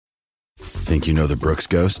Think you know the Brooks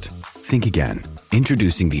Ghost? Think again.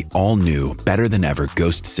 Introducing the all-new, better-than-ever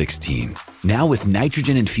Ghost 16. Now with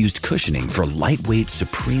nitrogen-infused cushioning for lightweight,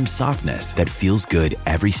 supreme softness that feels good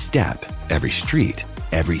every step, every street,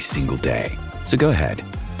 every single day. So go ahead,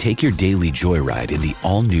 take your daily joyride in the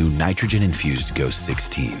all-new nitrogen-infused Ghost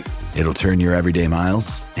 16. It'll turn your everyday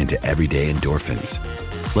miles into everyday endorphins.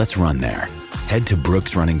 Let's run there. Head to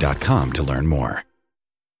brooksrunning.com to learn more.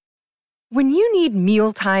 When you need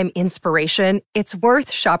mealtime inspiration, it's worth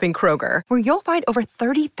shopping Kroger, where you'll find over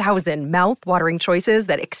 30,000 mouth-watering choices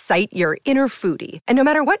that excite your inner foodie. And no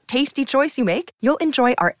matter what tasty choice you make, you'll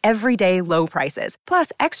enjoy our everyday low prices,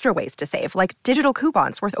 plus extra ways to save, like digital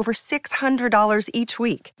coupons worth over $600 each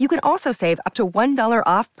week. You can also save up to $1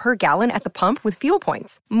 off per gallon at the pump with fuel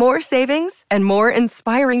points. More savings and more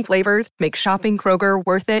inspiring flavors make shopping Kroger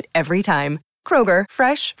worth it every time. Kroger,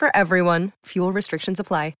 fresh for everyone. Fuel restrictions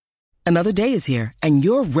apply. Another day is here, and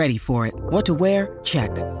you're ready for it. What to wear? Check.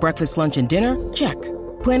 Breakfast, lunch, and dinner? Check.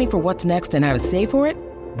 Planning for what's next and how to save for it?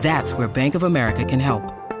 That's where Bank of America can help.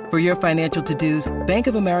 For your financial to-dos, Bank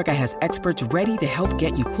of America has experts ready to help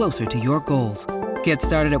get you closer to your goals. Get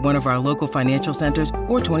started at one of our local financial centers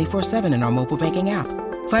or 24/7 in our mobile banking app.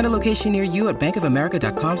 Find a location near you at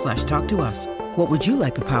bankofamerica.com/talktous. What would you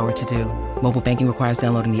like the power to do? Mobile banking requires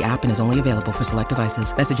downloading the app and is only available for select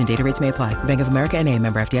devices. Message and data rates may apply. Bank of America N.A.,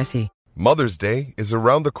 member FDIC. Mother's Day is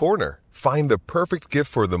around the corner. Find the perfect gift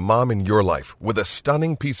for the mom in your life with a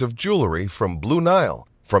stunning piece of jewelry from Blue Nile.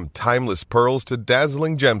 From timeless pearls to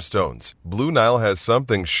dazzling gemstones, Blue Nile has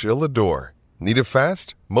something she'll adore. Need it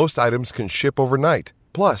fast? Most items can ship overnight.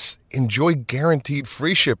 Plus, enjoy guaranteed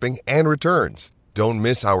free shipping and returns. Don't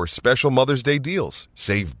miss our special Mother's Day deals.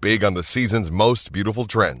 Save big on the season's most beautiful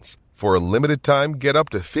trends. For a limited time, get up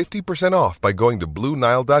to 50% off by going to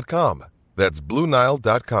BlueNile.com. That's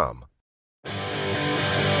BlueNile.com.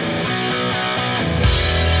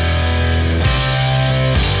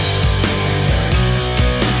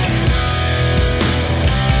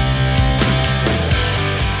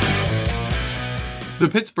 The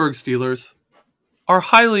Pittsburgh Steelers are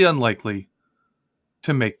highly unlikely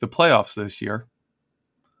to make the playoffs this year.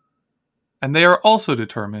 And they are also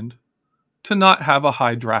determined to not have a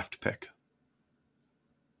high draft pick.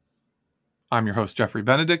 I'm your host, Jeffrey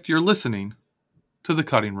Benedict. You're listening to The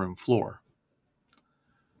Cutting Room Floor.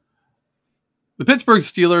 The Pittsburgh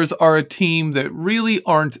Steelers are a team that really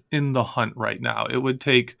aren't in the hunt right now. It would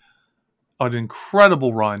take an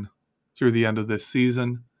incredible run through the end of this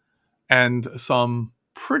season and some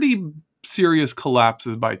pretty serious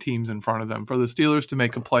collapses by teams in front of them for the Steelers to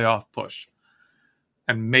make a playoff push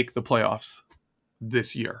and make the playoffs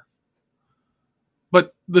this year.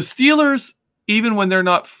 But the Steelers, even when they're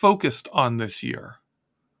not focused on this year,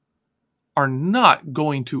 are not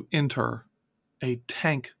going to enter a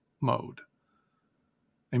tank mode.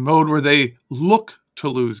 A mode where they look to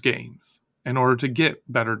lose games in order to get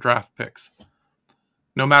better draft picks.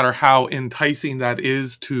 No matter how enticing that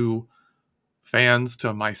is to fans,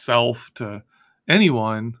 to myself, to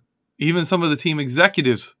anyone, even some of the team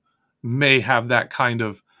executives may have that kind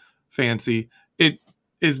of fancy. It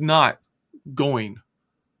is not going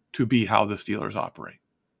to be how the Steelers operate.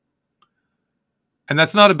 And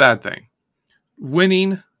that's not a bad thing.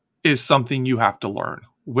 Winning is something you have to learn.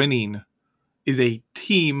 Winning is a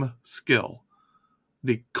team skill.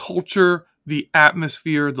 The culture, the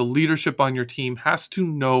atmosphere, the leadership on your team has to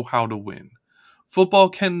know how to win. Football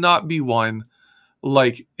cannot be won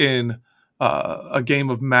like in a game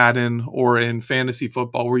of Madden or in fantasy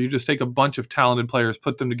football where you just take a bunch of talented players,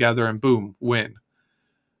 put them together, and boom, win.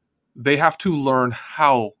 They have to learn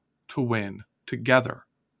how to win together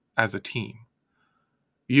as a team.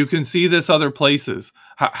 You can see this other places.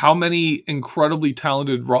 How many incredibly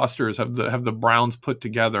talented rosters have the Browns put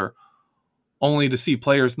together only to see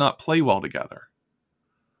players not play well together?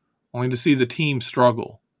 Only to see the team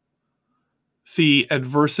struggle. See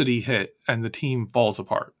adversity hit and the team falls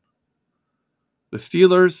apart. The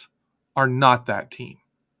Steelers are not that team,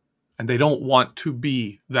 and they don't want to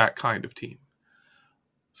be that kind of team.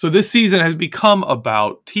 So this season has become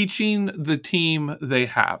about teaching the team they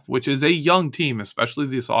have, which is a young team, especially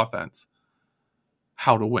this offense,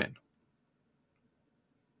 how to win.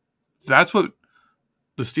 That's what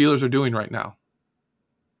the Steelers are doing right now.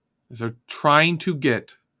 Is they're trying to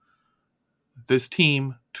get this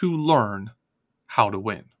team to learn how to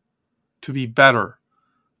win, to be better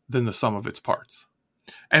than the sum of its parts.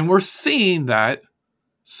 And we're seeing that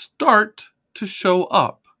start to show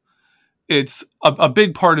up. It's a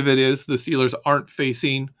big part of it is the Steelers aren't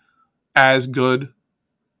facing as good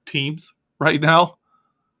teams right now.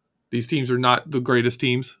 These teams are not the greatest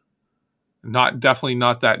teams Definitely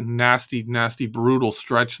not that nasty, brutal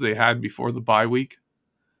stretch they had before the bye week.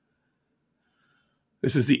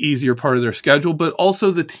 This is the easier part of their schedule, but also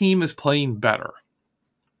the team is playing better.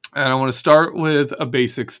 And I want to start with a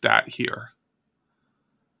basic stat here.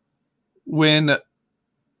 When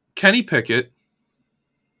Kenny Pickett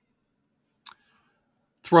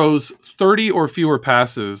throws 30 or fewer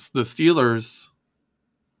passes, the Steelers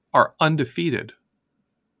are undefeated.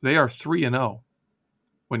 They are 3-0.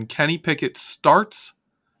 When Kenny Pickett starts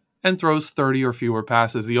and throws 30 or fewer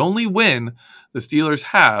passes, the only win the Steelers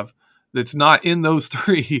have that's not in those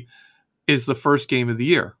three is the first game of the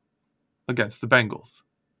year against the Bengals.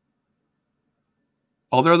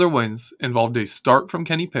 All their other wins involved a start from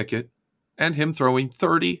Kenny Pickett and him throwing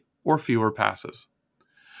 30 or fewer passes.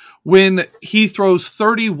 When he throws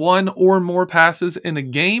 31 or more passes in a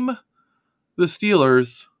game, the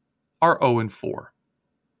Steelers are 0-4.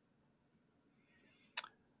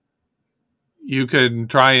 You can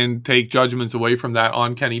try and take judgments away from that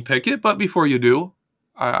on Kenny Pickett, but before you do,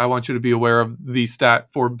 I want you to be aware of the stat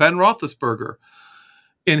for Ben Roethlisberger.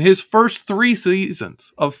 In his first 3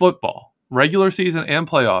 seasons of football, regular season and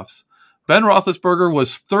playoffs, Ben Roethlisberger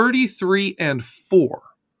was 33-4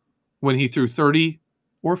 when he threw 30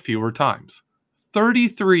 or fewer times.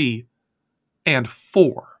 33-4.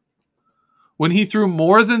 When he threw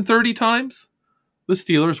more than 30 times, the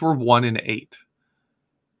Steelers were 1-8.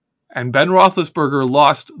 And Ben Roethlisberger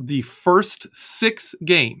lost the first 6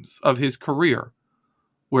 games of his career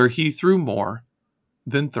where he threw more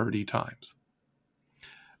than 30 times.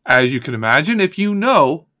 As you can imagine, if you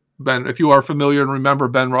are familiar and remember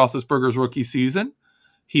Ben Roethlisberger's rookie season,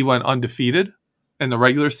 he went undefeated in the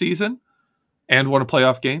regular season and won a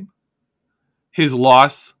playoff game. His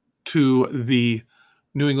loss to the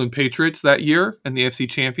New England Patriots that year in the AFC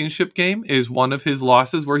Championship game is one of his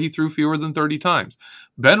losses where he threw fewer than 30 times.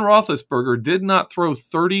 Ben Roethlisberger did not throw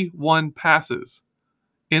 31 passes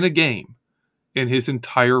in a game in his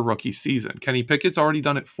entire rookie season. Kenny Pickett's already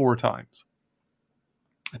done it 4 times.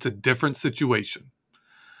 It's a different situation.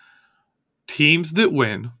 Teams that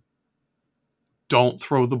win don't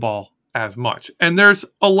throw the ball as much. And there's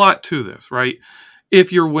a lot to this, right?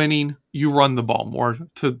 If you're winning, you run the ball more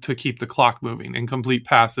to keep the clock moving. Incomplete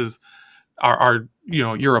passes are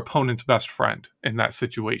your opponent's best friend in that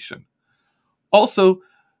situation. Also,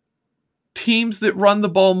 teams that run the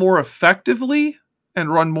ball more effectively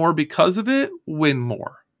and run more because of it win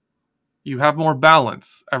more. You have more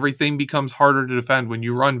balance. Everything becomes harder to defend when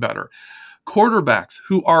you run better. Quarterbacks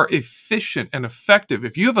who are efficient and effective,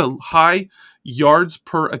 if you have a high yards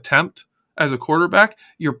per attempt as a quarterback,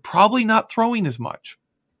 you're probably not throwing as much.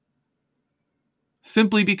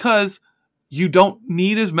 Simply because you don't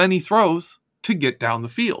need as many throws to get down the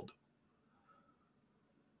field.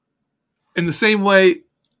 In the same way,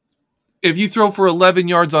 if you throw for 11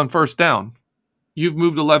 yards on first down, you've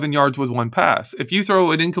moved 11 yards with 1 pass. If you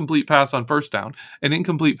throw an incomplete pass on first down, an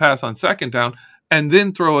incomplete pass on second down, and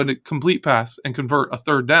then throw a complete pass and convert a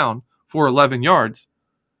third down for 11 yards,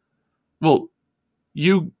 well,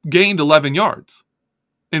 you gained 11 yards.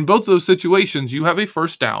 In both those situations, you have a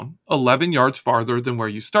first down 11 yards farther than where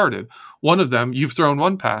you started. One of them, you've thrown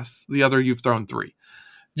 1 pass. The other, you've thrown 3.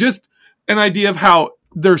 Just an idea of how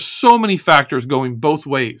there's so many factors going both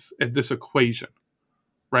ways at this equation,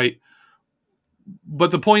 right?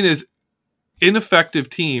 But the point is, ineffective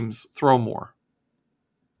teams throw more.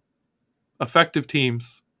 Effective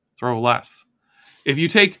teams throw less. If you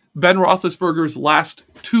take Ben Roethlisberger's last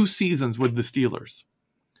 2 seasons with the Steelers,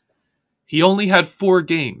 he only had 4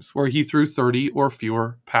 games where he threw 30 or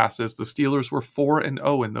fewer passes. The Steelers were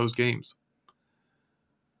 4-0 in those games.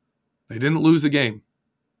 They didn't lose a game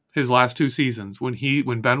his last 2 seasons when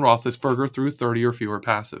Ben Roethlisberger threw 30 or fewer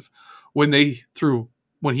passes. When he threw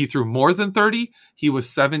more than 30, he was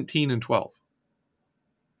 17-12.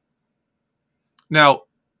 Now,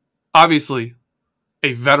 obviously,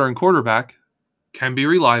 a veteran quarterback can be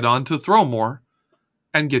relied on to throw more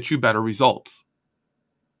and get you better results.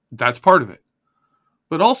 That's part of it.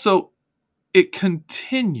 But also, it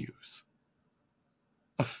continues.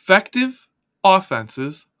 Effective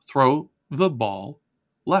offenses throw the ball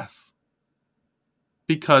less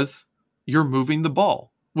because you're moving the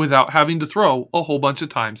ball without having to throw a whole bunch of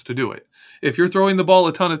times to do it. If you're throwing the ball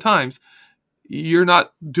a ton of times, you're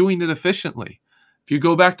not doing it efficiently. If you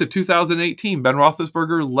go back to 2018, Ben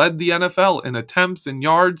Roethlisberger led the NFL in attempts and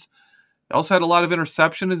yards. He also had a lot of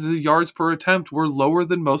interceptions. His yards per attempt were lower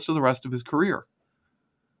than most of the rest of his career.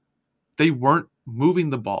 They weren't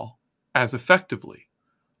moving the ball as effectively.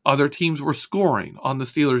 Other teams were scoring on the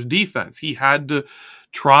Steelers' defense. He had to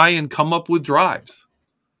try and come up with drives.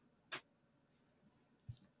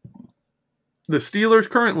 the Steelers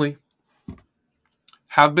currently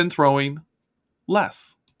have been throwing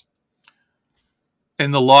less.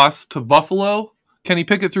 In the loss to Buffalo, Kenny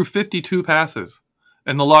Pickett threw 52 passes.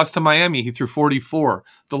 In the loss to Miami, he threw 44.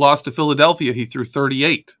 The loss to Philadelphia, he threw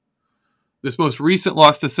 38. This most recent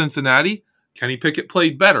loss to Cincinnati, Kenny Pickett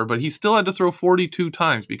played better, but he still had to throw 42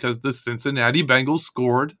 times because the Cincinnati Bengals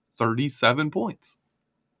scored 37 points.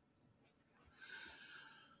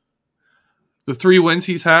 The 3 wins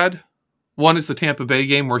he's had, one is the Tampa Bay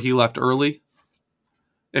game where he left early.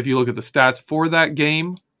 If you look at the stats for that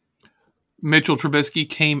game, Mitchell Trubisky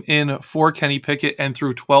came in for Kenny Pickett and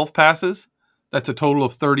threw 12 passes. That's a total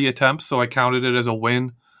of 30 attempts, so I counted it as a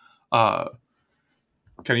win.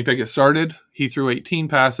 Kenny Pickett started. He threw 18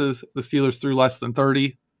 passes. The Steelers threw less than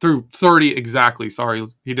 30. Threw 30 exactly. Sorry,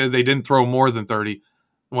 they didn't throw more than 30.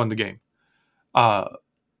 Won the game.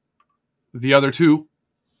 The other two,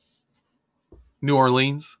 New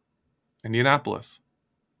Orleans, Indianapolis.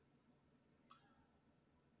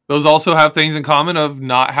 Those also have things in common of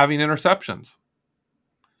not having interceptions.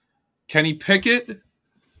 Kenny Pickett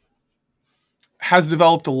has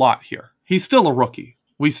developed a lot here. He's still a rookie.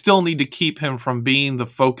 We still need to keep him from being the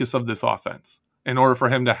focus of this offense in order for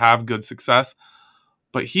him to have good success.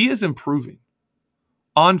 But he is improving.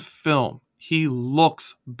 On film, he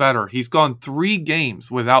looks better. He's gone 3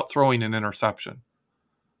 games without throwing an interception.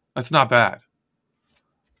 That's not bad.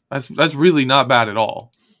 That's really not bad at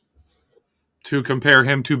all. To compare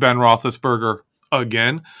him to Ben Roethlisberger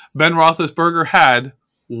again, Ben Roethlisberger had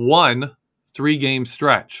 1 3-game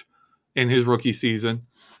stretch in his rookie season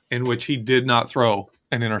in which he did not throw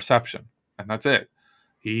an interception. And that's it.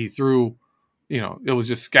 He threw, it was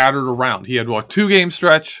just scattered around. He had a 2-game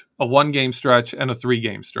stretch, a 1-game stretch, and a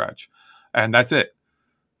 3-game stretch. And that's it.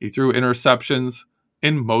 He threw interceptions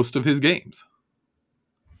in most of his games.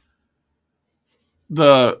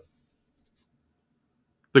 The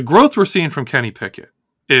growth we're seeing from Kenny Pickett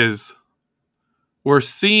is we're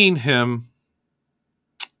seeing him,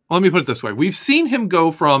 let me put it this way. We've seen him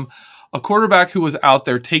go from a quarterback who was out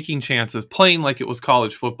there taking chances, playing like it was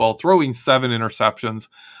college football, throwing 7 interceptions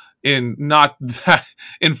in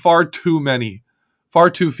far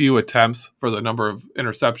too few attempts for the number of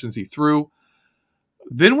interceptions he threw.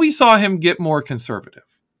 Then we saw him get more conservative.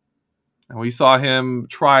 And we saw him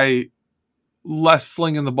try less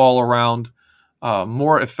slinging the ball around,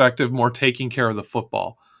 more effective, more taking care of the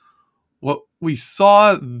football. What we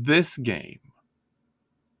saw this game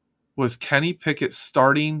was Kenny Pickett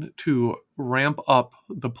starting to ramp up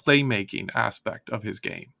the playmaking aspect of his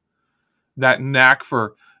game. That knack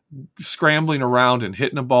for scrambling around and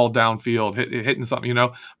hitting a ball downfield, hitting something,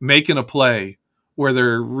 making a play where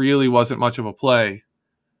there really wasn't much of a play.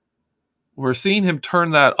 We're seeing him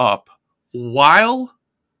turn that up while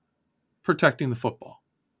protecting the football.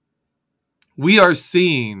 We are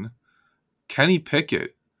seeing Kenny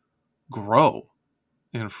Pickett grow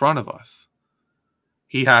in front of us.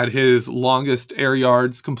 He had his longest air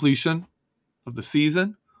yards completion of the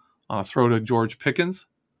season on a throw to George Pickens.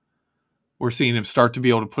 We're seeing him start to be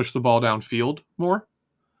able to push the ball downfield more.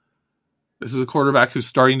 This is a quarterback who's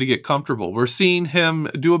starting to get comfortable. We're seeing him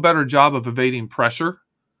do a better job of evading pressure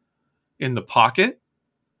in the pocket.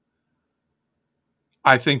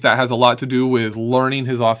 I think that has a lot to do with learning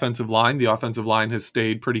his offensive line. The offensive line has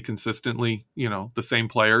stayed pretty consistently, the same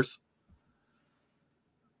players.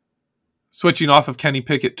 Switching off of Kenny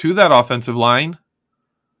Pickett to that offensive line,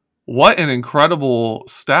 what an incredible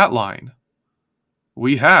stat line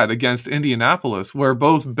we had against Indianapolis, where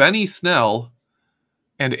both Benny Snell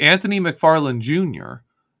and Anthony McFarland Jr.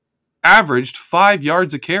 averaged 5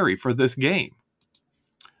 yards a carry for this game.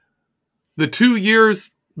 The 2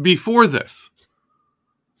 years before this,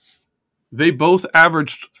 they both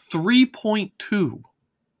averaged 3.2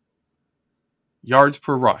 yards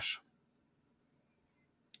per rush.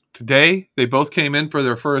 Today, they both came in for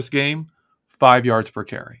their first game, 5 yards per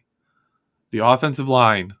carry. The offensive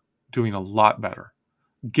line doing a lot better,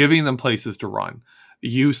 giving them places to run.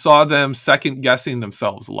 You saw them second-guessing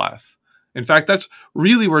themselves less. In fact, that's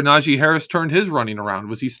really where Najee Harris turned his running around,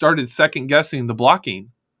 was he started second-guessing the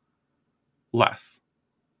blocking less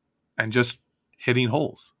and just hitting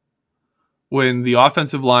holes. When the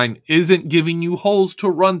offensive line isn't giving you holes to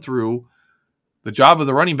run through, the job of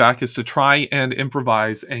the running back is to try and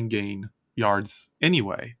improvise and gain yards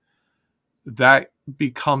anyway. That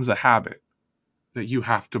becomes a habit that you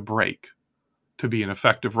have to break to be an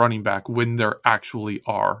effective running back when there actually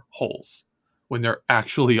are holes, when there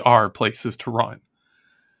actually are places to run.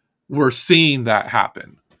 We're seeing that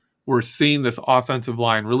happen. We're seeing this offensive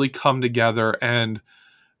line really come together, and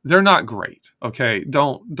they're not great, okay?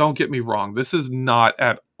 Don't get me wrong. This is not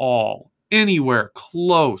at all anywhere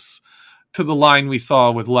close to the line we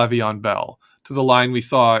saw with Le'Veon Bell, to the line we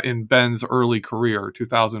saw in Ben's early career,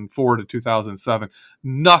 2004 to 2007.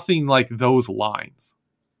 Nothing like those lines.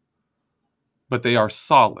 But they are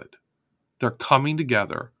solid. They're coming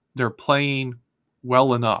together. They're playing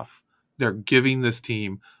well enough. They're giving this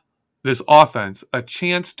team, this offense, a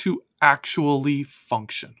chance to actually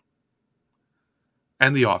function.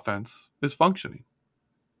 And the offense is functioning.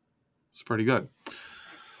 It's pretty good.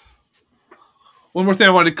 One more thing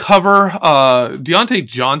I wanted to cover. Diontae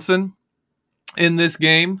Johnson in this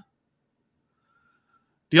game.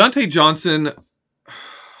 Diontae Johnson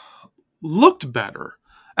looked better.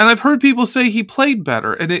 And I've heard people say he played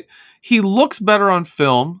better. And he looks better on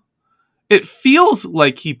film. It feels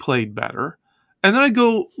like he played better. And then I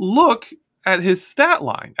go look at his stat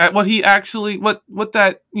line, at what he actually, what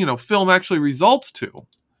that, film actually results to.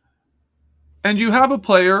 And you have a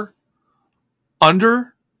player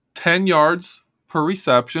under 10 yards per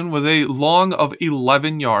reception with a long of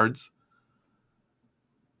 11 yards.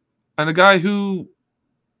 And a guy who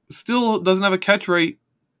still doesn't have a catch rate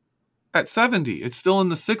at 70. It's still in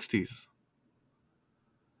the 60s.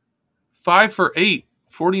 5 for 8,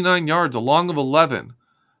 49 yards, a long of 11.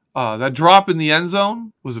 That drop in the end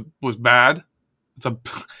zone was bad.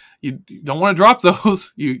 You don't want to drop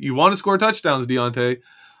those. You want to score touchdowns, Diontae.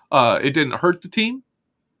 It didn't hurt the team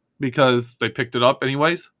because they picked it up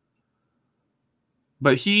anyways.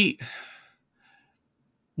 But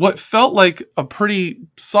what felt like a pretty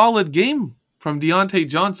solid game from Diontae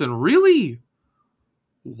Johnson really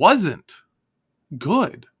wasn't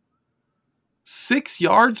good. 6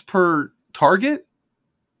 yards per target?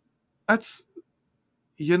 That's,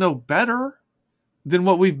 better than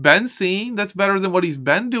what we've been seeing. That's better than what he's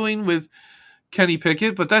been doing with Kenny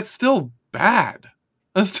Pickett, but that's still bad.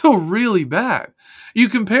 That's still really bad. You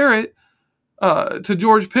compare it to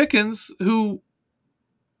George Pickens, who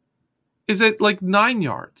is at like 9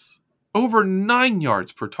 yards, over 9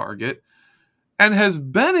 yards per target, and has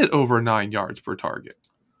been at over 9 yards per target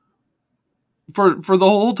for the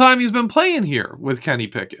whole time he's been playing here with Kenny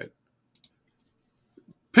Pickett.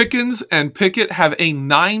 Pickens and Pickett have a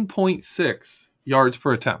 9.6 yards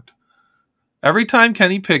per attempt. Every time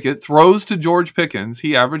Kenny Pickett throws to George Pickens,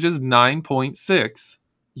 he averages 9.6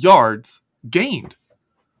 yards gained.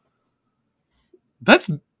 That's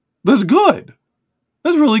good.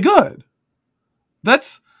 That's really good.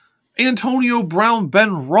 That's Antonio Brown,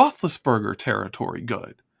 Ben Roethlisberger territory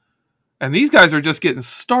good. And these guys are just getting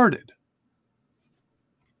started.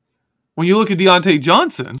 When you look at Diontae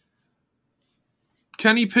Johnson,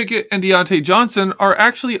 Kenny Pickett and Diontae Johnson are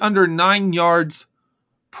actually under 9 yards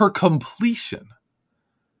per completion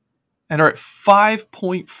and are at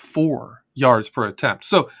 5.4 yards per attempt.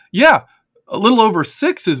 So, yeah, a little over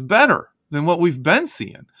 6 is better than what we've been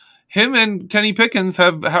seeing. Him and Kenny Pickens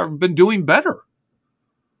have been doing better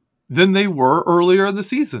than they were earlier in the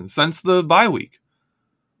season, since the bye week.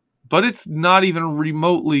 But it's not even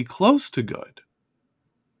remotely close to good.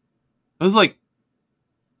 It was like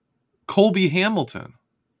Colby Hamilton,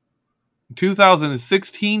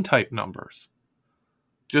 2016 type numbers,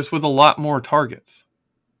 just with a lot more targets.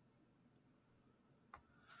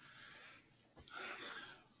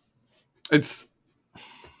 It's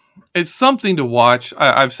something to watch.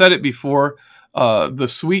 I've said it before. The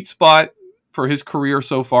sweet spot for his career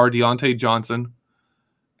so far, Diontae Johnson,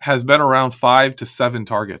 has been around 5 to 7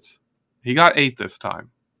 targets. He got 8 this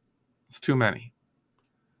time. It's too many.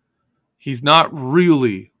 He's not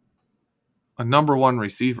really a number one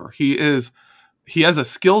receiver. He has a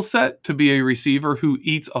skill set to be a receiver who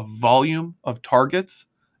eats a volume of targets,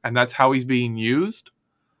 and that's how he's being used.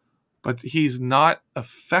 But he's not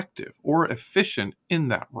effective or efficient in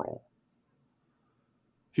that role.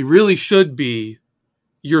 He really should be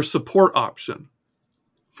your support option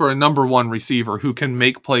for a number one receiver who can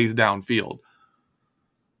make plays downfield.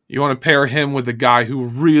 You want to pair him with a guy who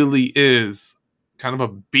really is kind of a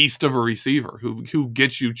beast of a receiver, who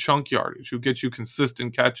gets you chunk yardage, who gets you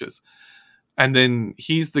consistent catches. And then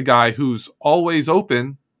he's the guy who's always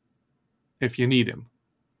open if you need him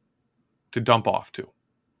to dump off to.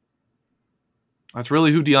 That's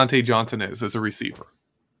really who Diontae Johnson is as a receiver.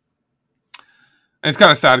 And it's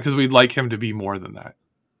kind of sad because we'd like him to be more than that.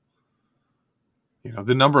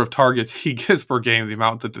 The number of targets he gets per game, the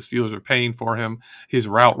amount that the Steelers are paying for him, his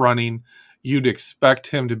route running, you'd expect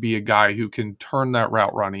him to be a guy who can turn that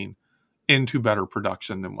route running into better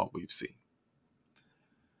production than what we've seen.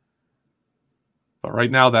 But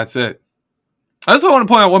right now, that's it. I also want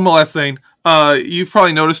to point out one more last thing. You've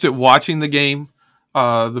probably noticed it watching the game.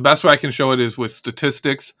 The best way I can show it is with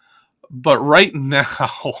statistics. But right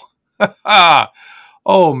now,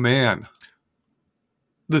 oh man,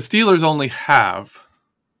 the Steelers only have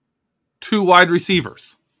 2 wide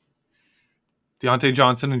receivers, Deontay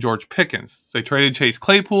Johnson and George Pickens. They traded Chase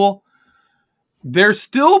Claypool. They're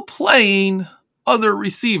still playing other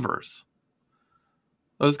receivers.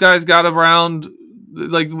 Those guys got around,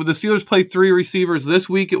 like the Steelers played 3 receivers this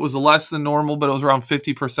week. It was less than normal, but it was around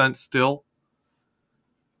 50% still.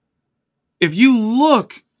 If you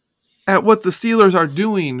look at what the Steelers are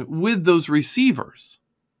doing with those receivers,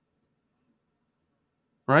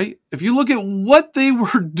 right? If you look at what they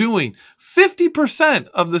were doing, 50%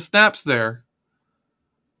 of the snaps there,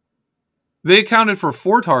 they accounted for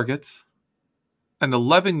 4 targets and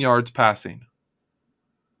 11 yards passing.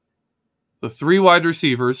 The 3 wide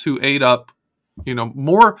receivers who ate up,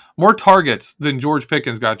 more targets than George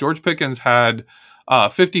Pickens got. George Pickens had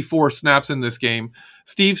 54 snaps in this game.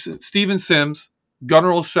 Steven Sims,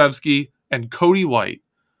 Gunnar Olszewski, and Cody White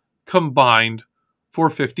combined for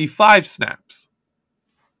 55 snaps.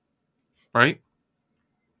 Right?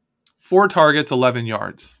 4 targets, 11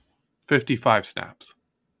 yards, 55 snaps.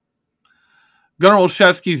 Gunnar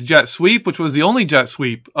Olszewski's jet sweep, which was the only jet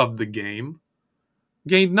sweep of the game,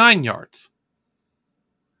 gained 9 yards.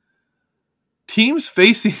 Teams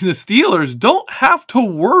facing the Steelers don't have to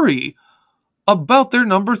worry about their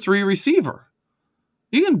number 3 receiver.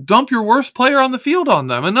 You can dump your worst player on the field on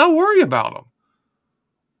them and not worry about them.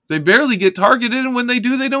 They barely get targeted, and when they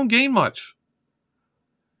do, they don't gain much.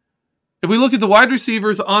 If we look at the wide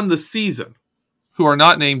receivers on the season, who are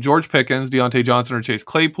not named George Pickens, Deontay Johnson, or Chase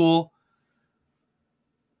Claypool,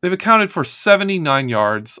 they've accounted for 79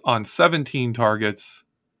 yards on 17 targets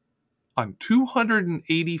on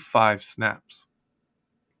 285 snaps.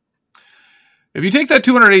 If you take that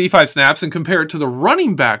 285 snaps and compare it to the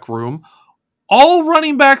running back room, all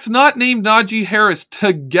running backs not named Najee Harris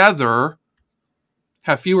together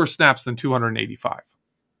have fewer snaps than 285.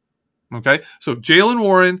 Okay, so Jaylen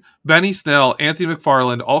Warren, Benny Snell, Anthony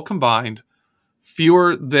McFarland, all combined,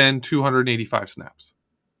 fewer than 285 snaps.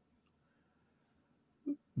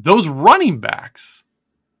 Those running backs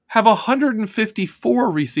have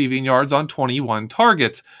 154 receiving yards on 21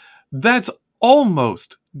 targets. That's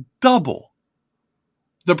almost double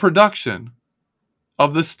the production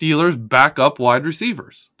of the Steelers' backup wide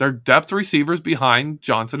receivers. Their depth receivers behind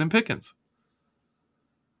Johnson and Pickens.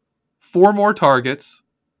 4 more targets,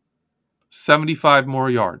 75 more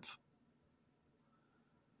yards.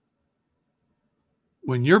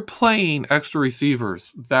 When you're playing extra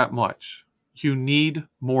receivers that much, you need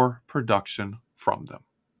more production from them.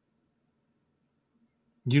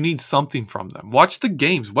 You need something from them. Watch the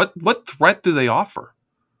games. What threat do they offer?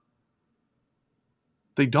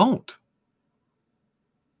 They don't.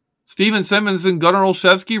 Steven Simmons and Gunnar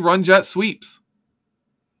Olszewski run jet sweeps.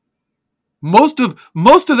 Most of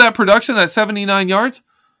that production, that 79 yards,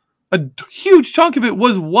 a huge chunk of it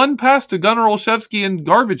was one pass to Gunnar Olszewski in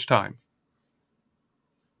garbage time.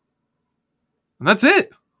 And that's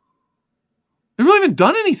it. They really haven't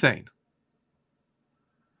done anything.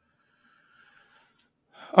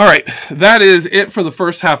 All right, that is it for the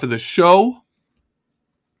first half of the show.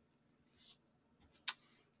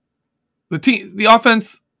 The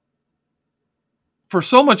offense, for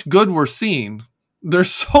so much good we're seeing, there's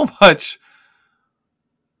so much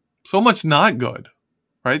not good,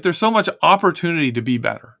 right? There's so much opportunity to be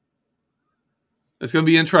better. It's going to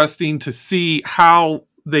be interesting to see how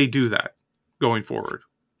they do that going forward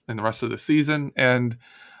in the rest of the season and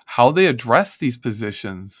how they address these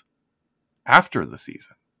positions after the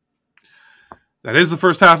season. That is the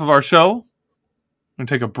first half of our show. I'm going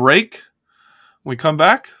to take a break. When we come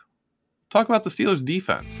back, talk about the Steelers'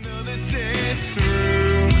 defense.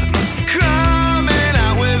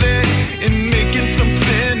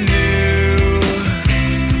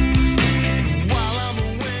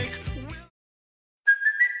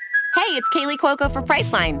 Hey, it's Kaylee Cuoco for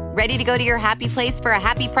Priceline. Ready to go to your happy place for a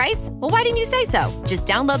happy price? Well, why didn't you say so? Just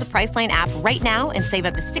download the Priceline app right now and save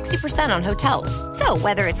up to 60% on hotels. So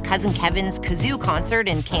whether it's Cousin Kevin's Kazoo Concert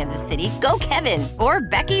in Kansas City, go Kevin, or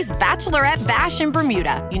Becky's Bachelorette Bash in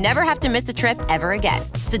Bermuda, you never have to miss a trip ever again.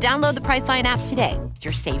 So download the Priceline app today.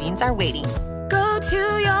 Your savings are waiting. Go to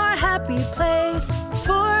your happy place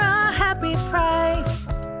for a happy price.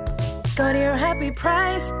 Go to your happy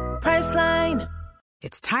price, Priceline.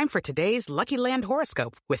 It's time for today's Lucky Land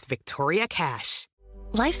horoscope with Victoria Cash.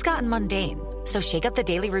 Life's gotten mundane, so shake up the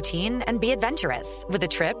daily routine and be adventurous with a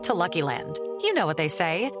trip to Lucky Land. You know what they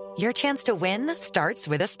say, your chance to win starts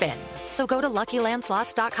with a spin. So go to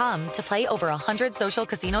LuckyLandSlots.com to play over 100 social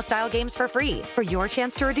casino-style games for free for your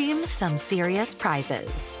chance to redeem some serious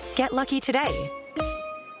prizes. Get lucky today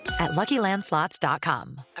at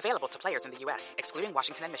LuckyLandSlots.com. Available to players in the U.S., excluding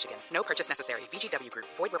Washington and Michigan. No purchase necessary. VGW Group.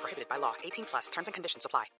 Void where prohibited by law. 18 plus. Terms and conditions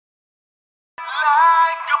apply.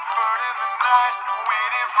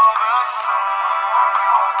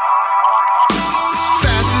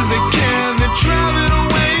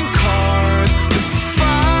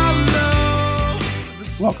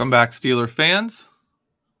 Welcome back, Steeler fans.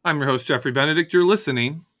 I'm your host, Jeffrey Benedict. You're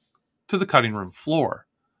listening to the Cutting Room Floor.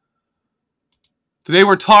 Today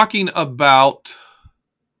we're talking about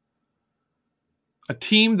a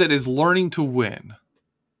team that is learning to win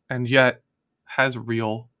and yet has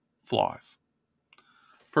real flaws.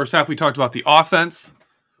 First half, we talked about the offense.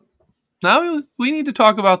 Now we need to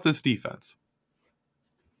talk about this defense.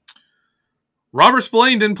 Robert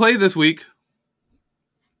Spillane didn't play this week.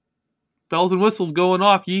 Bells and whistles going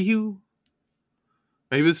off. Yee-hoo.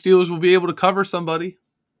 Maybe the Steelers will be able to cover somebody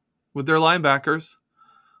with their linebackers.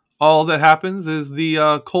 All that happens is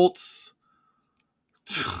the Colts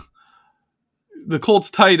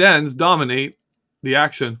tight ends dominate the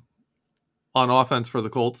action on offense for the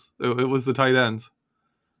Colts. It was the tight ends.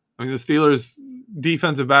 I mean, the Steelers'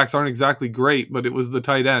 defensive backs aren't exactly great, but it was the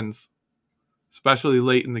tight ends, especially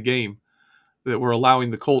late in the game, that were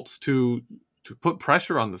allowing the Colts to put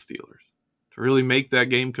pressure on the Steelers, to really make that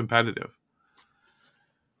game competitive.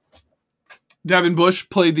 Devin Bush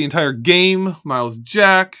played the entire game. Myles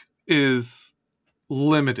Jack is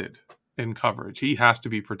limited in coverage. He has to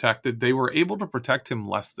be protected. They were able to protect him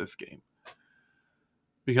less this game,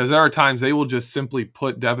 because there are times they will just simply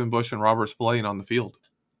put Devin Bush and Robert Spillane on the field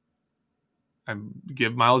and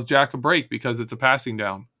give Myles Jack a break because it's a passing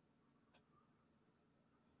down.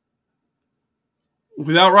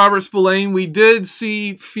 Without Robert Spillane, we did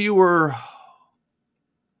see fewer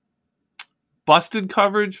busted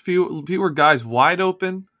coverage, fewer guys wide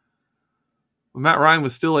open. Matt Ryan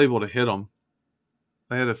was still able to hit them.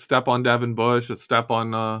 They had a step on Devin Bush, a step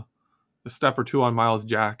or two on Myles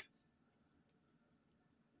Jack.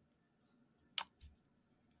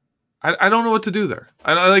 I don't know what to do there.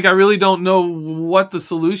 I really don't know what the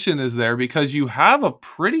solution is there, because you have a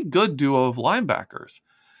pretty good duo of linebackers.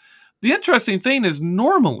 The interesting thing is,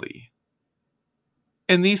 normally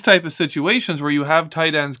in these type of situations where you have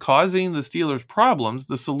tight ends causing the Steelers problems,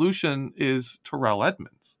 the solution is Terrell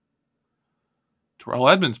Edmunds. Terrell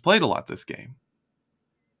Edmunds played a lot this game,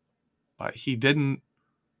 but he didn't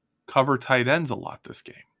cover tight ends a lot this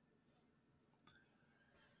game.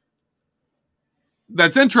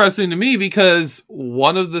 That's interesting to me, because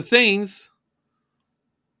one of the things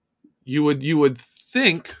you would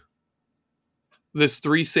think this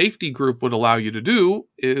 3 safety group would allow you to do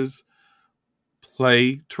is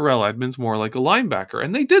play Terrell Edmunds more like a linebacker.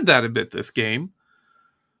 And they did that a bit this game.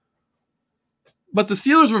 But the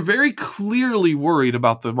Steelers were very clearly worried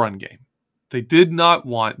about the run game. They did not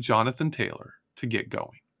want Jonathan Taylor to get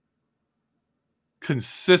going.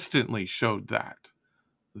 Consistently showed that.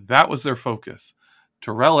 That was their focus.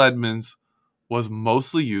 Terrell Edmunds was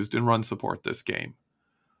mostly used in run support this game,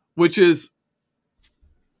 which is,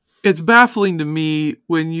 it's baffling to me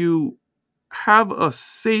when you have a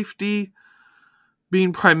safety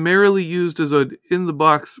being primarily used as an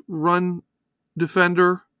in-the-box run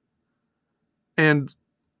defender and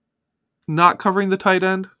not covering the tight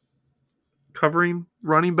end, covering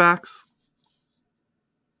running backs.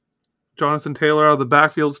 Jonathan Taylor out of the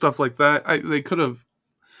backfield, stuff like that. They could have,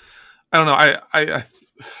 I don't know.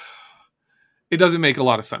 It doesn't make a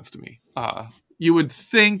lot of sense to me. You would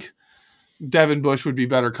think Devin Bush would be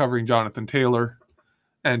better covering Jonathan Taylor,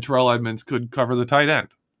 and Terrell Edmunds could cover the tight end.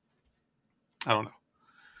 I don't know.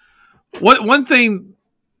 One thing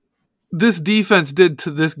this defense did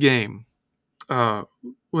to this game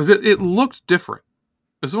was it looked different.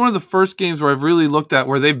 This is one of the first games where I've really looked at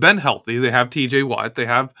where they've been healthy. They have TJ Watt. They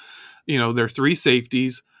have, their 3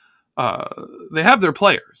 safeties. They have their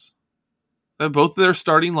players. Both of their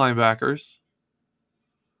starting linebackers.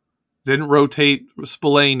 Didn't rotate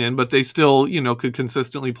Spillane in, but they still, could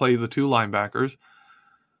consistently play the 2 linebackers.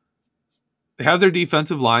 They have their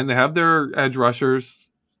defensive line. They have their edge rushers.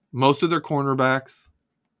 Most of their cornerbacks.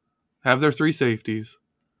 Have their 3 safeties.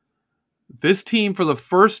 This team, for the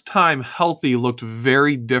first time healthy, looked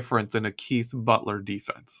very different than a Keith Butler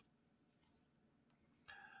defense.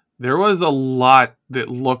 There was a lot that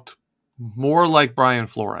looked more like Brian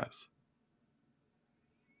Flores.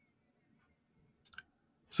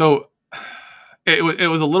 So it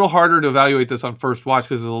was a little harder to evaluate this on first watch,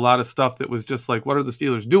 because there's a lot of stuff that was just like, what are the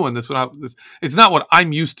Steelers doing? It's not what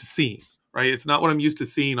I'm used to seeing, right? It's not what I'm used to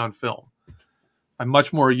seeing on film. I'm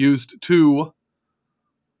much more used to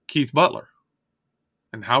Keith Butler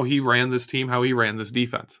and how he ran this team, how he ran this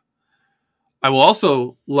defense. I will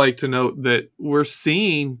also like to note that we're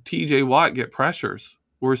seeing TJ Watt get pressures.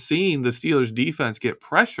 We're seeing the Steelers defense get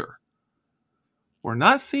pressure. We're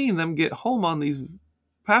not seeing them get home on these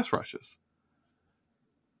pass rushes.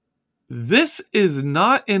 This is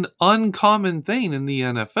not an uncommon thing in the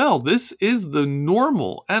NFL. This is the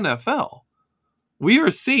normal NFL. We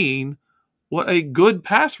are seeing what a good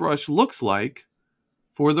pass rush looks like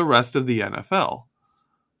for the rest of the NFL.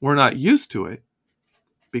 We're not used to it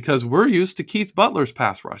because we're used to Keith Butler's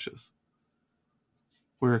pass rushes,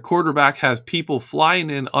 where a quarterback has people flying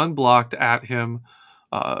in unblocked at him,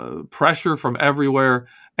 pressure from everywhere,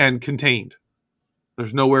 and contained.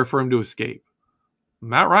 There's nowhere for him to escape.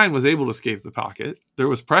 Matt Ryan was able to escape the pocket. There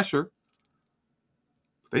was pressure.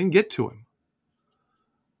 But they didn't get to him.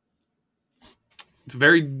 It's a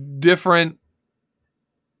very different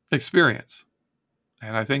experience.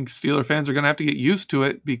 And I think Steeler fans are going to have to get used to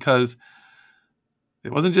it because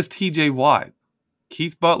it wasn't just TJ Watt.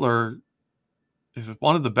 Keith Butler is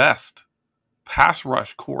one of the best pass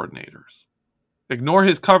rush coordinators. Ignore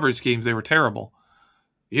his coverage schemes. They were terrible.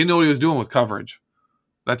 He didn't know what he was doing with coverage.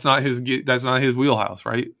 That's not his wheelhouse,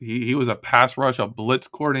 right? He was a pass rush, a blitz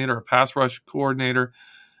coordinator, a pass rush coordinator,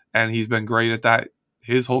 and he's been great at that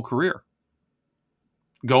his whole career.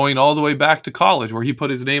 Going all the way back to college where he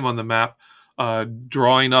put his name on the map,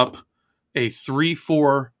 drawing up a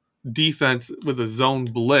 3-4 defense with a zone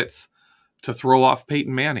blitz to throw off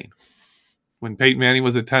Peyton Manning. When Peyton Manning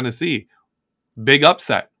was at Tennessee, big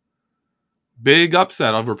upset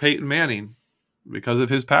over Peyton Manning because of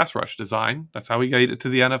his pass rush design. That's how he got it to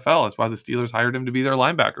the NFL. That's why the Steelers hired him to be their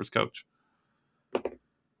linebackers coach.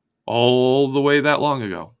 All the way that long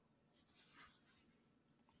ago.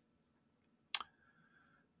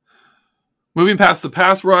 Moving past the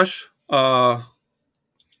pass rush,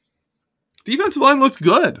 defensive line looked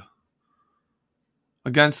good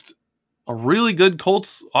against a really good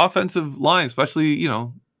Colts offensive line, especially,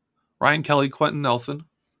 Ryan Kelly, Quentin Nelson.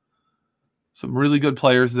 Some really good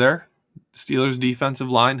players there. Steelers defensive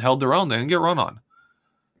line held their own. They didn't get run on.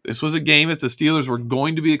 This was a game, if the Steelers were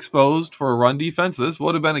going to be exposed for a run defense, this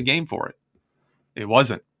would have been a game for it. It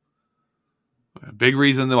wasn't. A big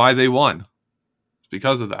reason why they won is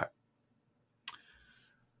because of that.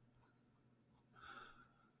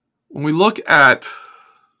 When we look at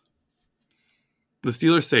the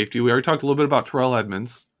Steelers safety, we already talked a little bit about Terrell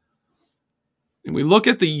Edmunds. And we look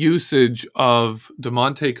at the usage of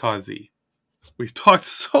Damontae Kazee. We've talked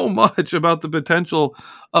so much about the potential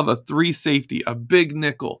of a 3 safety, a big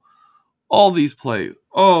nickel, all these plays.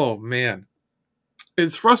 Oh, man.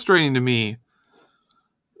 It's frustrating to me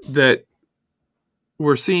that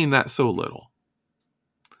we're seeing that so little.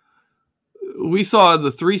 We saw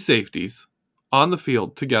the 3 safeties on the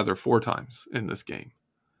field together 4 times in this game.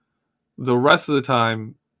 The rest of the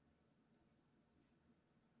time,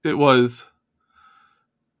 it was,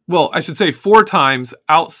 4 times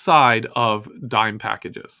outside of dime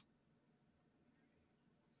packages.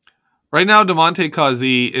 Right now, Damontae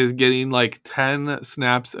Kazee is getting like 10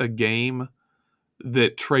 snaps a game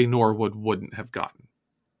that Trey Norwood wouldn't have gotten.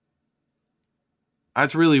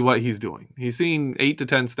 That's really what he's doing. He's seeing 8 to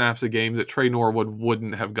 10 snaps a game that Trey Norwood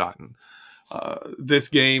wouldn't have gotten. This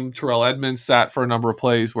game, Terrell Edmunds sat for a number of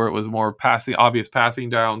plays where it was more obvious passing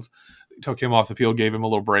downs. Took him off the field, gave him a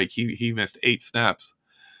little break. He missed 8 snaps.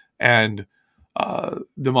 And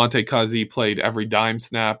Damontae Kazee played every dime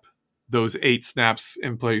snap, those 8 snaps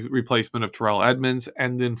in replacement of Terrell Edmunds,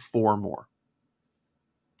 and then 4 more.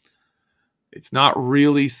 It's not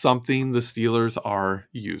really something the Steelers are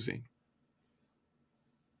using.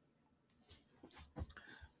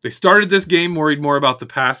 They started this game worried more about the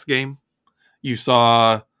pass game. You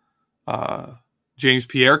saw James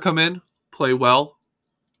Pierre come in, play well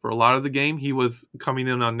for a lot of the game. He was coming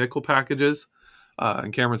in on nickel packages,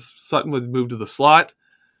 and Cameron Sutton would move to the slot.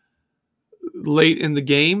 Late in the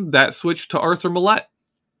game, that switched to Arthur Millette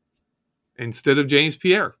instead of James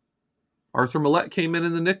Pierre. Arthur Millette came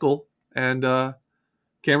in the nickel, and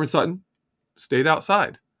Cameron Sutton stayed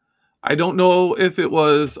outside. I don't know if it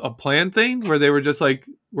was a planned thing where they were just like,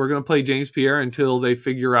 we're going to play James Pierre until they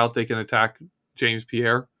figure out they can attack James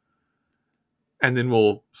Pierre, and then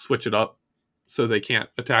we'll switch it up so they can't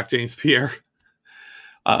attack James Pierre.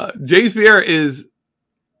 James Pierre is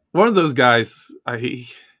one of those guys. He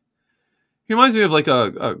reminds me of like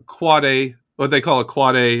a quad A, what they call a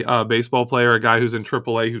quad A baseball player, a guy who's in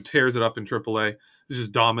AAA, who tears it up in AAA. He's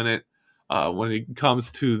just dominant. When he comes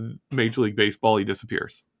to Major League Baseball, he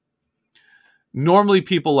disappears. Normally,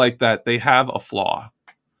 people like that, they have a flaw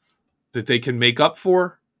that they can make up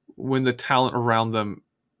for when the talent around them,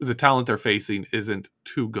 the talent they're facing, isn't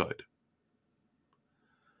too good.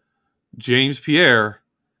 James Pierre,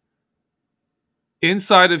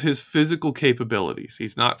 inside of his physical capabilities,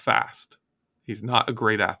 he's not fast. He's not a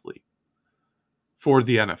great athlete for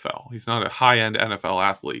the NFL. He's not a high-end NFL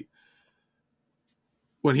athlete.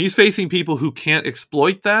 When he's facing people who can't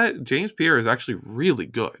exploit that, James Pierre is actually really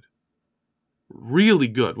good. Really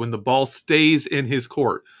good when the ball stays in his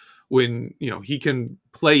court, when he can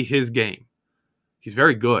play his game. He's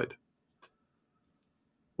very good.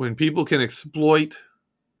 When people can exploit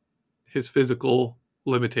his physical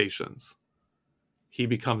limitations, he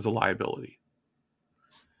becomes a liability.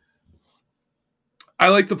 I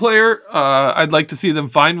like the player. I'd like to see them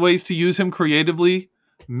find ways to use him creatively,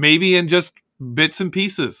 maybe in just bits and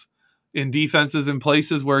pieces, in defenses and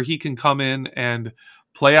places where he can come in and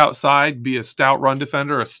play outside, be a stout run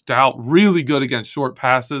defender, really good against short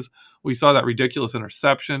passes. We saw that ridiculous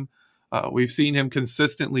interception. We've seen him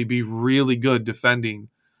consistently be really good defending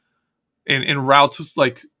in routes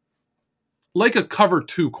like a cover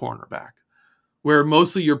 2 cornerback, where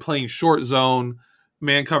mostly you're playing short zone,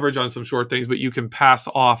 man coverage on some short things, but you can pass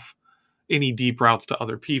off any deep routes to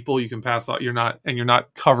other people. You can pass off. You're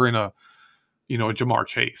not covering a Jamar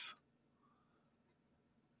Chase.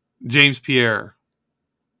 James Pierre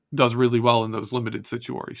does really well in those limited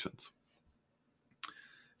situations.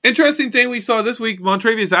 Interesting thing we saw this week,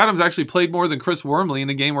 Montravius Adams actually played more than Chris Wormley in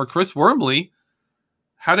a game where Chris Wormley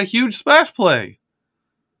had a huge splash play.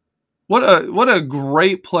 What a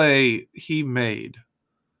great play he made.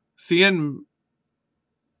 Seeing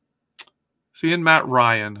Matt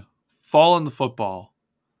Ryan fall on the football,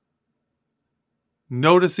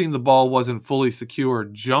 noticing the ball wasn't fully secure,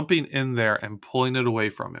 jumping in there and pulling it away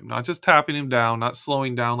from him. Not just tapping him down, not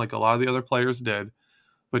slowing down like a lot of the other players did,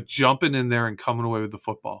 but jumping in there and coming away with the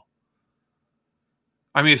football.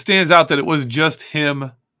 I mean, it stands out that it was just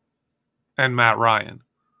him and Matt Ryan.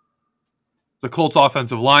 The Colts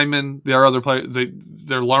offensive lineman, their other player,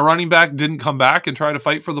 their running back didn't come back and try to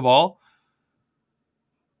fight for the ball.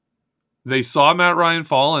 They saw Matt Ryan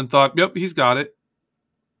fall and thought, yep, he's got it.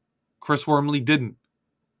 Chris Wormley didn't.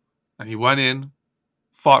 And he went in,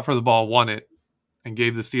 fought for the ball, won it, and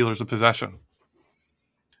gave the Steelers a possession.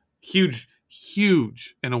 Huge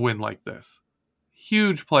in a win like this.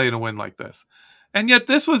 Huge play in a win like this. And yet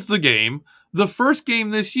this was the first game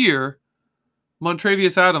this year,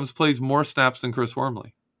 Montravius Adams plays more snaps than Chris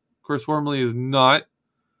Wormley. Chris Wormley is not,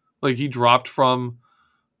 he dropped from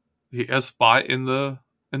a spot in the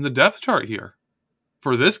depth chart here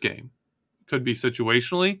for this game. Could be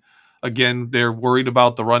situationally. Again, they're worried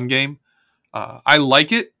about the run game. I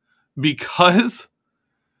like it because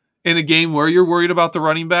in a game where you're worried about the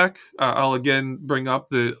running back, I'll again bring up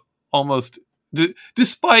the almost,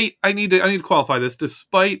 despite, I need to qualify this,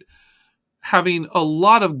 despite having a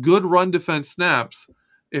lot of good run defense snaps,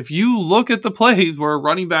 if you look at the plays where a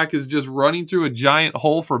running back is just running through a giant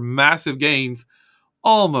hole for massive gains,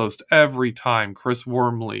 almost every time Chris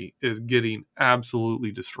Wormley is getting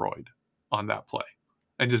absolutely destroyed on that play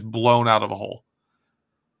and just blown out of a hole.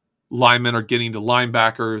 Linemen are getting to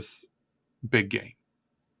linebackers, big game.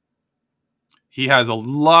 He has a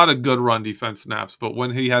lot of good run defense snaps, but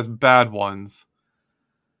when he has bad ones,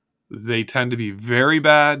 they tend to be very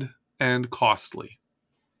bad and costly.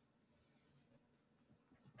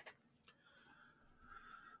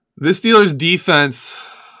 This Steelers defense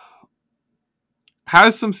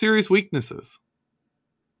has some serious weaknesses.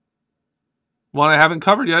 One I haven't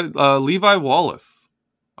covered yet, Levi Wallace.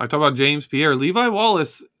 I talk about James Pierre. Levi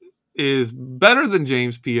Wallace is better than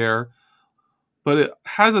James Pierre, but it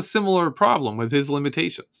has a similar problem with his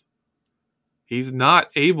limitations. He's not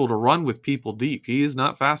able to run with people deep. He is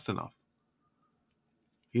not fast enough.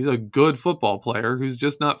 He's a good football player who's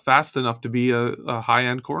just not fast enough to be a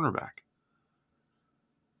high-end cornerback.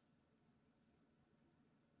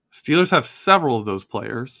 Steelers have several of those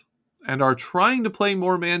players and are trying to play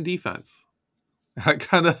more man defense. I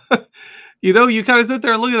kind of, you kind of sit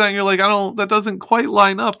there and look at that and you're like, that doesn't quite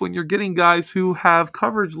line up when you're getting guys who have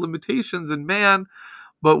coverage limitations in man,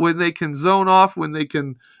 but when they can zone off, when you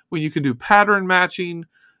can do pattern matching,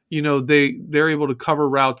 they're able to cover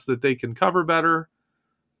routes that they can cover better.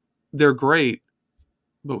 They're great,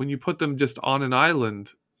 but when you put them just on an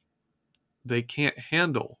island, they can't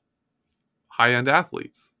handle high-end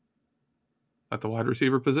athletes at the wide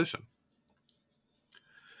receiver position.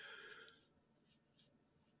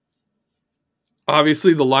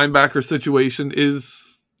 Obviously, the linebacker situation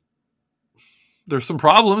there's some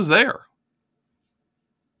problems there.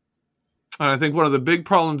 And I think one of the big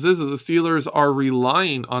problems is that the Steelers are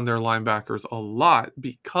relying on their linebackers a lot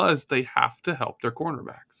because they have to help their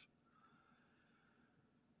cornerbacks.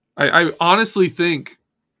 I honestly think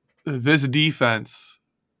this defense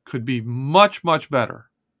could be much, much better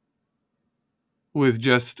with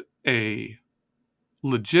just a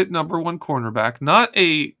legit number one cornerback, not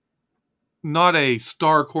a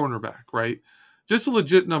star cornerback, right? Just a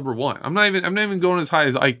legit number one. I'm not even going as high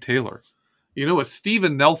as Ike Taylor. A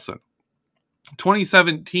Steven Nelson,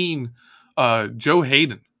 2017 Joe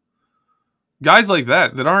Hayden. Guys like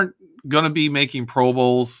that aren't going to be making Pro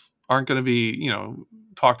Bowls, aren't going to be,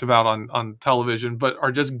 talked about on television, but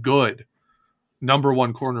are just good number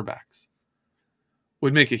one cornerbacks.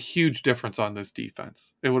 Would make a huge difference on this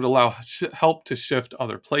defense. It would allow help to shift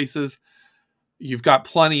other places. You've got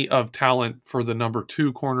plenty of talent for the number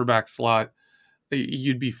two cornerback slot.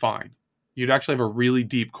 You'd be fine. You'd actually have a really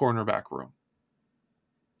deep cornerback room.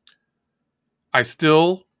 I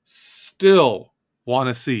still want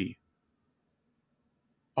to see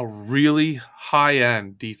a really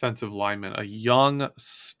high-end defensive lineman, a young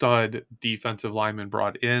stud defensive lineman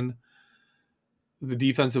brought in. The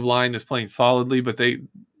defensive line is playing solidly, but TJ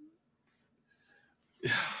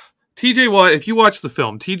Watt, if you watch the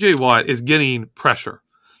film, TJ Watt is getting pressure.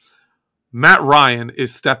 Matt Ryan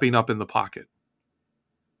is stepping up in the pocket.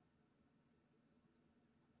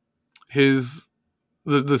 The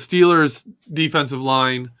Steelers' defensive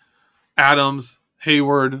line, Adams,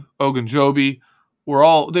 Hayward, Ogunjobi,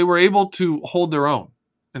 they were able to hold their own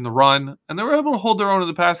in the run, and they were able to hold their own in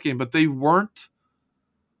the pass game, but they weren't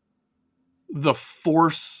the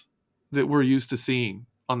force that we're used to seeing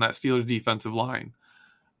on that Steelers defensive line.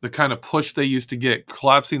 The kind of push they used to get,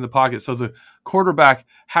 collapsing the pocket. So the quarterback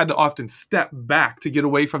had to often step back to get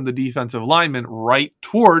away from the defensive lineman right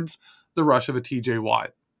towards the rush of a TJ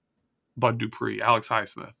Watt, Bud Dupree, Alex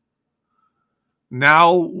Highsmith.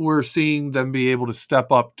 Now we're seeing them be able to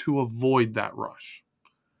step up to avoid that rush.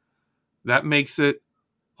 That makes it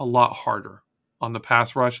a lot harder on the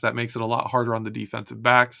pass rush. That makes it a lot harder on the defensive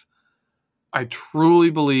backs. I truly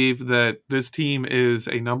believe that this team is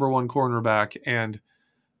a number one cornerback and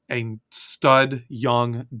a stud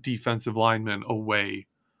young defensive lineman away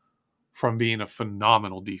from being a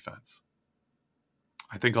phenomenal defense.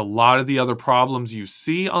 I think a lot of the other problems you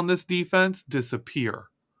see on this defense disappear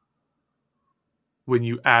when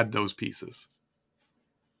you add those pieces.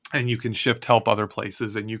 And you can shift help other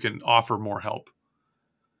places and you can offer more help.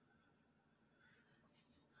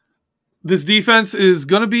 This defense is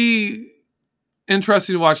going to be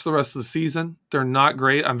interesting to watch the rest of the season. They're not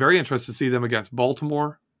great. I'm very interested to see them against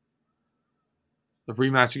Baltimore. The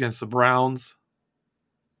rematch against the Browns.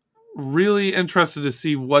 Really interested to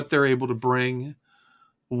see what they're able to bring.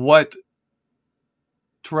 What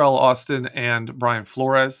Terrell Austin and Brian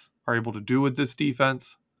Flores are able to do with this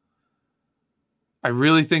defense. I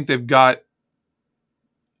really think they've got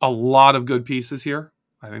a lot of good pieces here.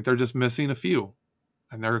 I think they're just missing a few.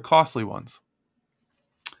 And they're costly ones.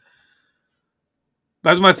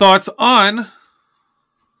 That's my thoughts on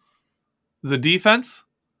the defense.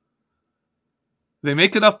 They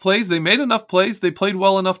make enough plays. They made enough plays. They played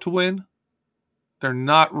well enough to win. They're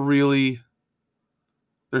not really...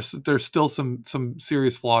 There's still some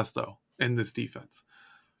serious flaws, though, in this defense.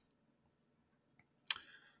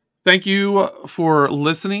 Thank you for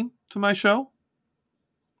listening to my show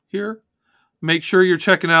here. Make sure you're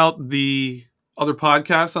checking out the other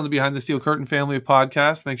podcasts on the Behind the Steel Curtain family of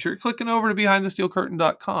podcasts. Make sure you're clicking over to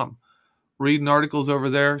BehindTheSteelCurtain.com. Reading articles over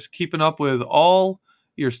there. Keeping up with all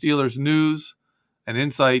your Steelers news and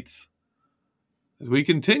insights as we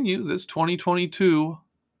continue this 2022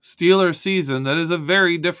 Steelers season that is a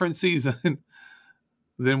very different season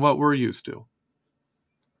than what we're used to.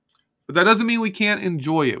 But that doesn't mean we can't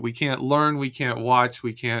enjoy it. We can't learn, we can't watch,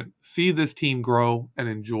 we can't see this team grow and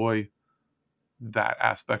enjoy that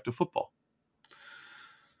aspect of football.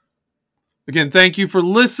 Again, thank you for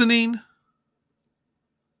listening.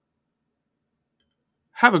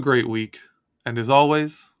 Have a great week. And as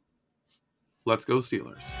always, let's go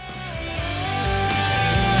Steelers.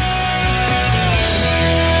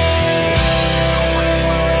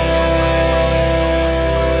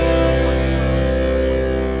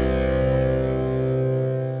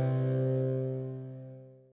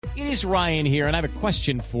 It is Ryan here, and I have a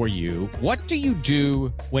question for you. What do you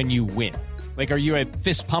do when you win? Like, are you a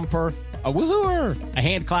fist pumper, a woohooer, a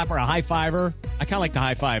hand clapper, a high fiver? I kind of like the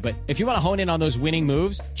high five, but if you want to hone in on those winning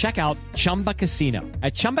moves, check out Chumba Casino.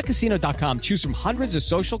 At ChumbaCasino.com, choose from hundreds of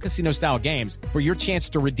social casino-style games for your chance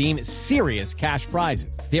to redeem serious cash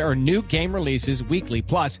prizes. There are new game releases weekly,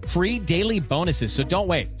 plus free daily bonuses. So don't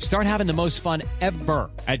wait. Start having the most fun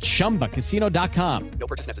ever at ChumbaCasino.com. No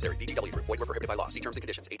purchase necessary. VGW Group. Void where prohibited by law. See terms and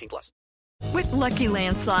conditions. 18+. With Lucky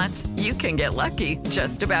Land Slots, you can get lucky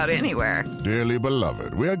just about anywhere. Dearly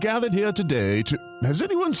beloved, we are gathered here today to... Has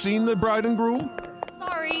anyone seen the bride and groom?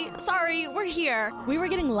 Sorry, we're here. We were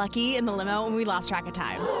getting lucky in the limo and we lost track of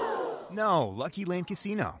time. No, Lucky Land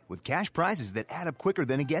Casino, with cash prizes that add up quicker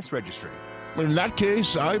than a guest registry. In that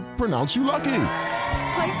case, I pronounce you lucky.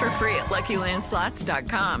 Play for free at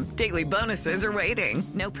LuckyLandSlots.com. Daily bonuses are waiting.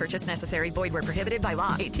 No purchase necessary. Void where prohibited by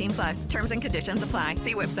law. 18+. Terms and conditions apply.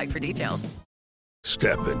 See website for details.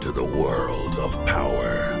 Step into the world of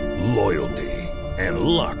power, loyalty, and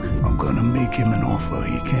luck. I'm gonna make him an offer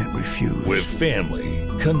he can't refuse. With family,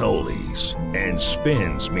 cannolis, and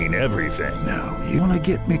spins mean everything. Now, you wanna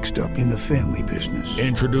get mixed up in the family business.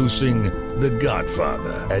 Introducing The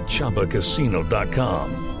Godfather at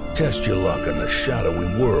ChumbaCasino.com. Test your luck in the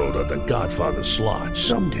shadowy world of The Godfather slot.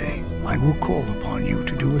 Someday, I will call upon you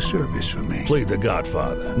to do a service for me. Play The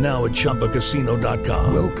Godfather, now at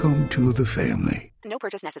ChumbaCasino.com. Welcome to the family. No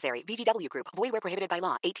purchase necessary. VGW Group. Void where prohibited by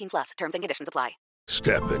law. 18+. Terms and conditions apply.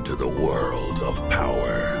 Step into the world of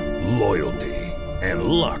power, loyalty, and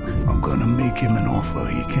luck. I'm gonna make him an offer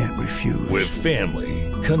he can't refuse. With family,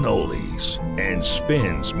 cannolis, and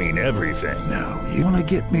spins mean everything. Now, you wanna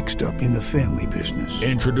get mixed up in the family business.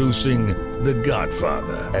 Introducing The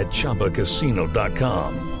Godfather at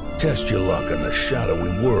ChumbaCasino.com. Test your luck in the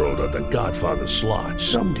shadowy world of The Godfather slot.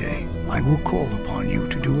 Someday, I will call upon you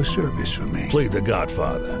to do a service for me. Play The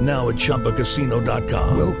Godfather, now at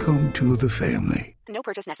ChumbaCasino.com. Welcome to the family. No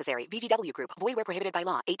purchase necessary. VGW Group. Void where prohibited by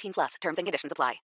law. 18+. Terms and conditions apply.